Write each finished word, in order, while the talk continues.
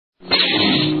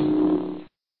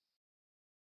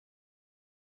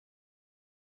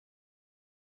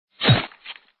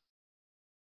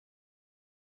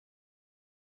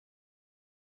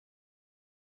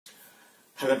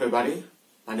Hello everybody,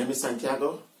 my name is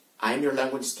Santiago. I am your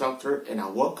language instructor and I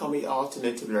welcome you all to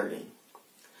Native Learning.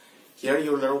 Here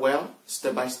you learn well,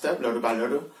 step by step, little by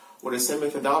little, with the same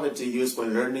methodology used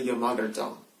when learning your mother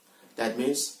tongue. That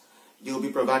means you'll be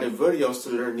provided videos to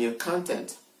learn new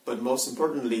content, but most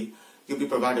importantly, you'll be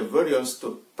provided videos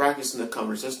to practice in a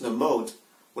conversational mode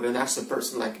with an actual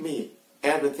person like me,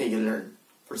 everything you learn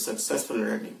for successful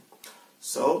learning.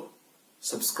 So,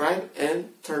 subscribe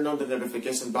and turn on the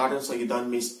notification button so you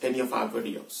don't miss any of our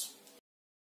videos.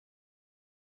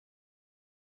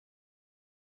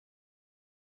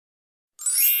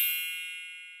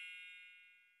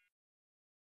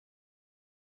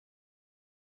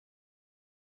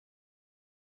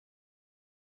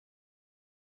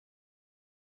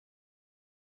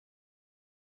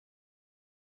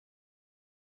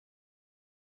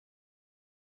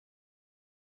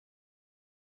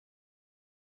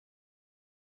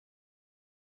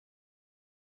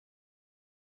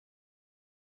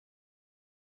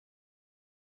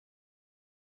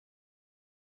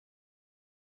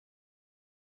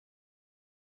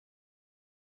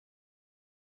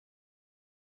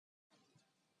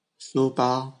书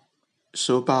包，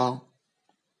书包，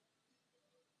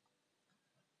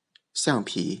橡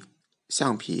皮，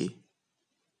橡皮，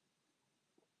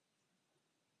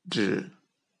纸，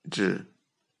纸，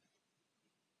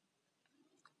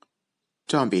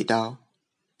撞笔刀，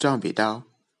撞笔刀。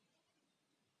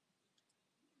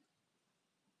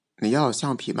你要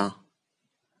橡皮吗？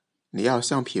你要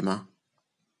橡皮吗？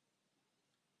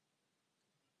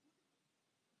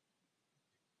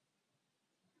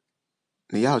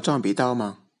你要撞笔刀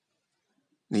吗？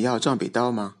你要撞笔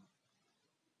刀吗？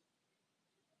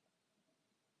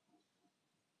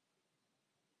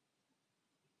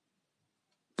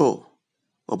不，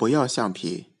我不要橡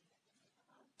皮。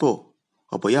不，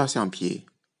我不要橡皮。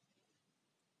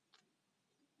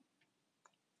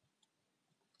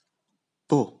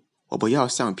不，我不要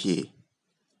橡皮。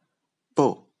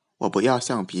不，我不要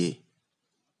橡皮。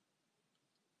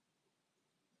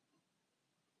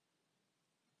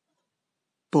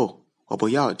不，我不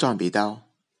要撞笔刀。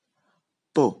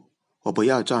不，我不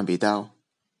要撞笔刀。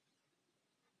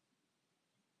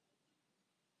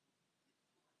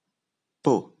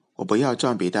不，我不要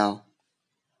撞笔刀。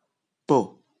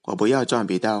不，我不要撞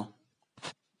笔刀。